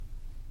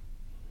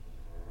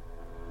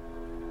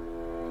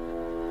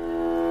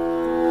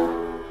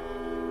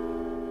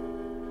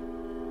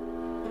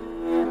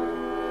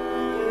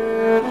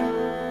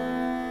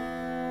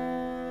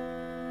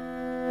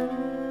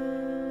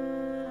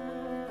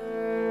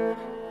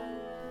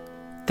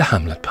The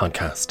Hamlet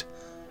Podcast,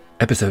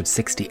 episode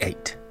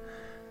 68.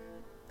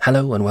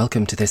 Hello and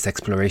welcome to this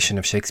exploration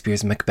of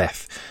Shakespeare's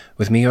Macbeth,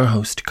 with me, your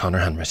host, Conor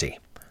Hanratty.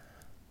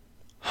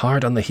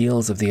 Hard on the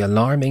heels of the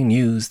alarming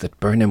news that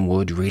Birnam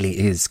Wood really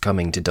is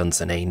coming to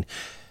Dunsinane,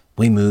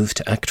 we move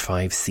to Act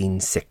 5, Scene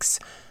 6,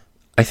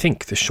 I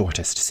think the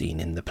shortest scene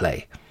in the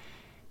play.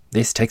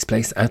 This takes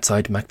place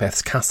outside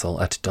Macbeth's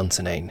castle at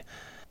Dunsinane.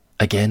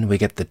 Again, we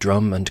get the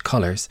drum and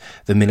colours,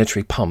 the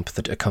military pomp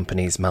that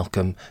accompanies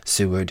Malcolm,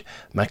 Seward,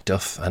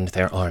 Macduff and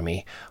their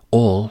army,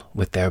 all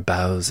with their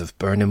boughs of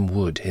Birnam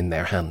Wood in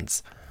their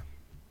hands.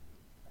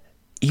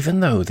 Even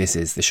though this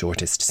is the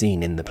shortest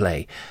scene in the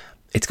play,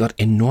 it's got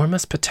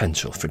enormous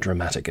potential for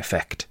dramatic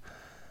effect.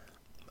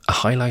 A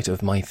highlight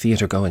of my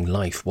theatre-going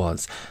life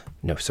was,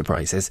 no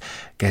surprises,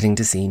 getting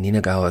to see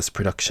Ninagawa's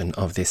production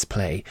of this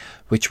play,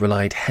 which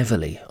relied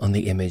heavily on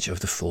the image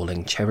of the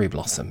falling cherry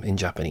blossom in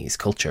Japanese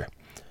culture.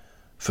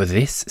 For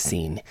this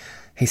scene,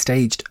 he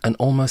staged an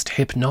almost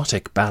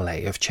hypnotic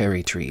ballet of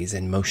cherry trees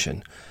in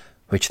motion,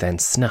 which then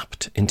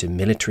snapped into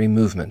military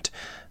movement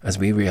as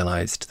we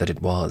realised that it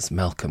was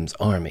Malcolm's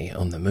army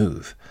on the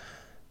move.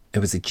 It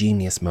was a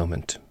genius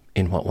moment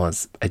in what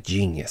was a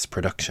genius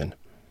production.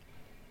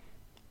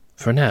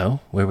 For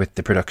now, we're with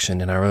the production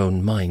in our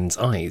own mind's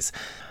eyes,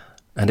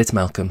 and it's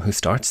Malcolm who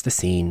starts the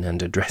scene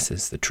and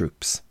addresses the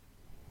troops.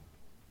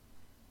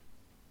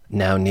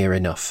 Now near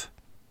enough.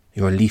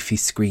 Your leafy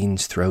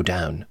screens throw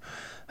down,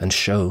 and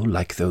show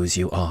like those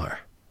you are.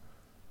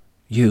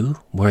 You,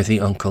 worthy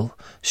uncle,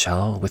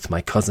 shall, with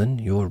my cousin,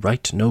 your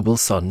right noble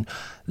son,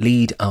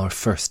 lead our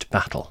first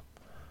battle.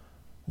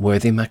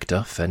 Worthy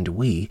Macduff and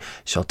we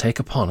shall take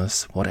upon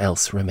us what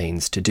else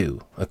remains to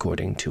do,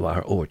 according to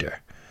our order.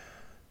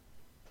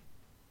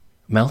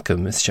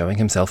 Malcolm is showing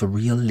himself a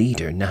real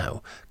leader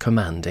now,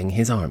 commanding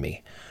his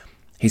army.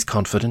 He's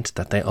confident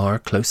that they are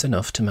close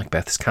enough to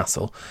Macbeth's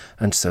castle,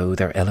 and so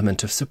their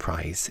element of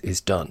surprise is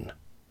done.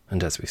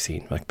 And as we've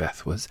seen,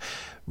 Macbeth was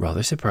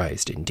rather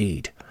surprised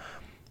indeed.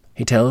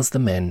 He tells the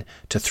men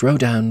to throw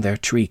down their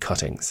tree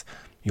cuttings,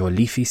 your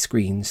leafy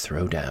screens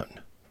throw down.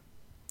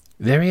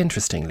 Very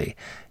interestingly,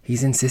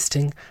 he's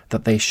insisting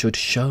that they should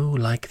show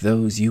like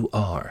those you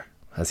are,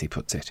 as he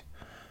puts it.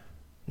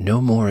 No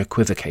more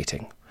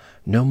equivocating,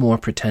 no more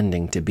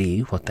pretending to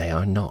be what they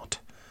are not.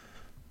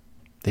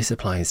 This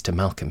applies to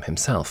Malcolm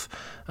himself,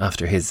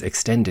 after his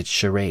extended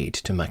charade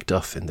to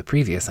Macduff in the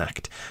previous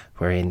act,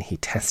 wherein he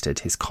tested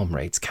his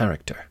comrade's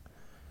character.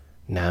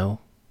 Now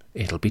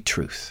it'll be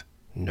truth,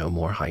 no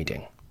more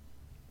hiding.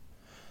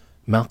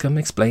 Malcolm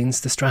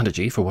explains the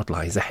strategy for what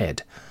lies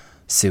ahead.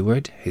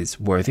 Seward, his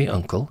worthy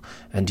uncle,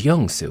 and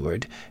young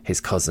Seward, his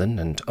cousin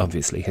and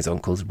obviously his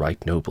uncle's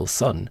right noble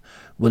son,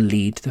 will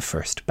lead the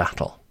first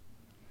battle.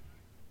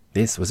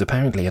 This was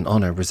apparently an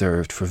honour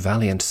reserved for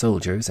valiant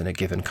soldiers in a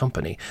given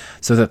company,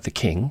 so that the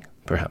king,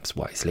 perhaps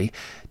wisely,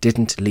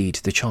 didn't lead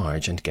the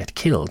charge and get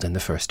killed in the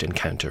first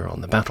encounter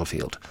on the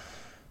battlefield.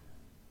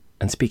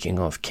 And speaking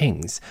of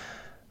kings,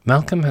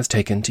 Malcolm has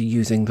taken to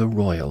using the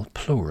royal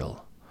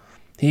plural.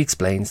 He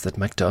explains that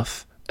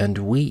Macduff and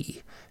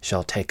we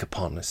shall take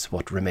upon us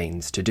what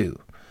remains to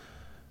do.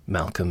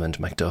 Malcolm and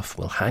Macduff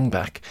will hang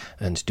back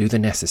and do the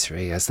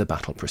necessary as the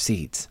battle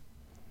proceeds.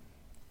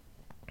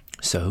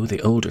 So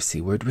the older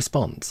Seward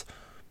responds,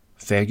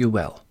 "Fare you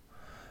well.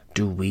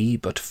 Do we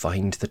but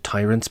find the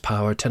tyrant's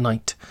power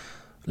tonight?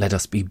 Let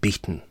us be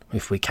beaten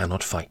if we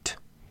cannot fight."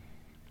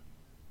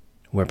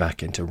 We're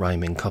back into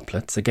rhyming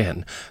couplets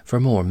again,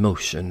 for more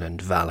motion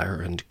and valour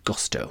and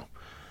gusto.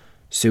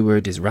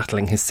 Seward is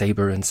rattling his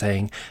sabre and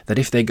saying that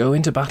if they go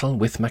into battle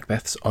with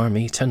Macbeth's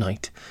army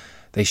tonight,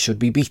 they should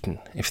be beaten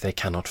if they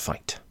cannot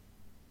fight.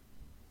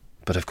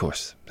 But of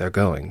course, they're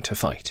going to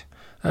fight.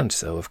 And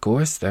so, of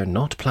course, they're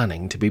not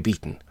planning to be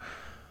beaten.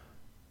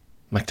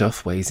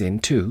 Macduff weighs in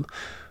too,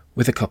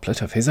 with a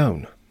couplet of his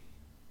own.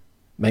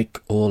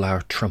 "Make all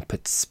our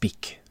trumpets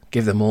speak,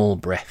 give them all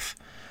breath,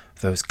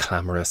 those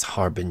clamorous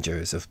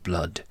harbingers of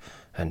blood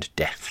and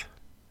death."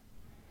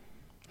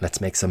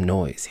 Let's make some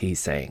noise, he's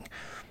saying.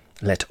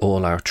 Let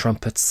all our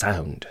trumpets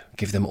sound,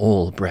 give them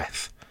all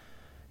breath.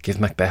 Give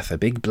Macbeth a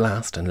big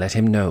blast and let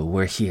him know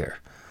we're here.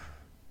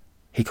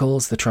 He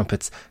calls the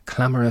trumpets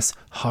clamorous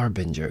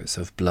harbingers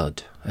of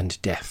blood and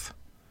death.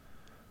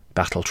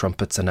 Battle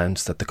trumpets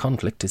announce that the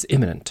conflict is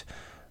imminent,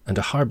 and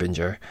a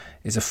harbinger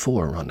is a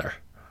forerunner,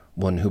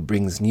 one who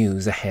brings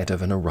news ahead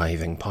of an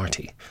arriving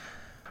party.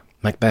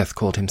 Macbeth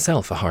called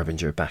himself a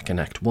harbinger back in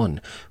Act 1,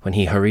 when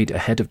he hurried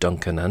ahead of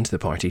Duncan and the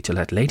party to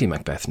let Lady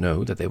Macbeth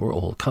know that they were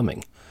all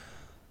coming.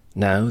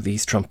 Now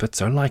these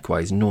trumpets are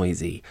likewise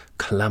noisy,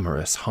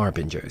 clamorous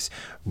harbingers,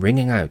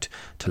 ringing out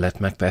to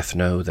let Macbeth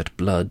know that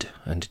blood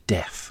and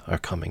death are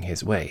coming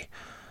his way.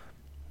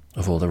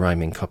 Of all the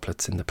rhyming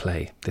couplets in the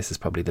play, this is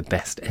probably the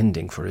best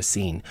ending for a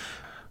scene,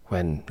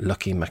 when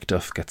lucky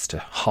Macduff gets to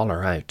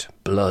holler out,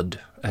 "Blood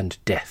and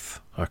death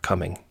are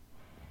coming."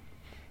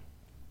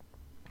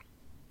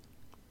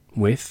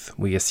 With,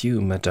 we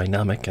assume, a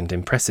dynamic and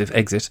impressive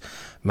exit,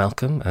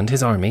 Malcolm and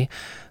his army,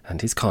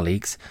 and his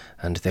colleagues,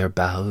 and their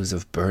boughs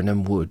of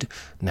Birnam Wood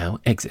now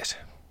exit,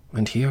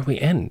 and here we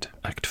end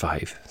Act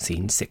 5,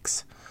 Scene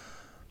 6.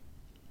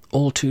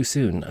 All too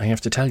soon, I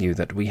have to tell you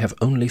that we have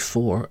only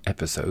 4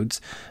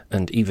 episodes,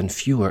 and even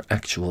fewer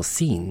actual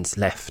scenes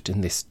left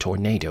in this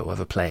tornado of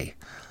a play.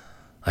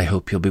 I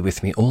hope you'll be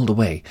with me all the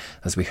way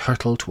as we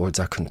hurtle towards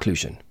our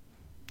conclusion.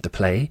 The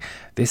play,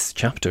 this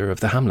chapter of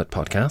the Hamlet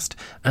Podcast,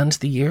 and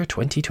the year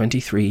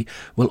 2023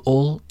 will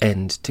all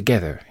end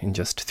together in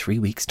just 3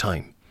 weeks'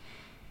 time.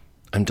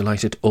 I'm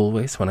delighted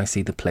always when I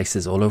see the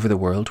places all over the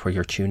world where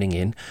you're tuning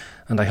in,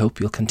 and I hope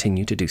you'll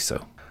continue to do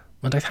so.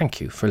 And I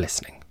thank you for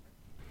listening.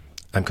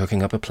 I'm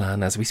cooking up a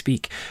plan as we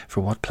speak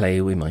for what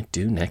play we might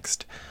do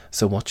next,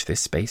 so watch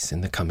this space in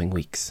the coming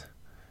weeks.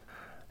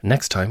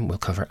 Next time we'll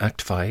cover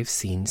Act 5,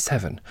 Scene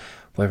 7,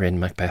 wherein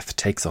Macbeth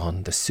takes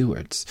on the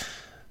Sewards,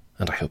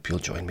 and I hope you'll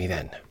join me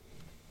then.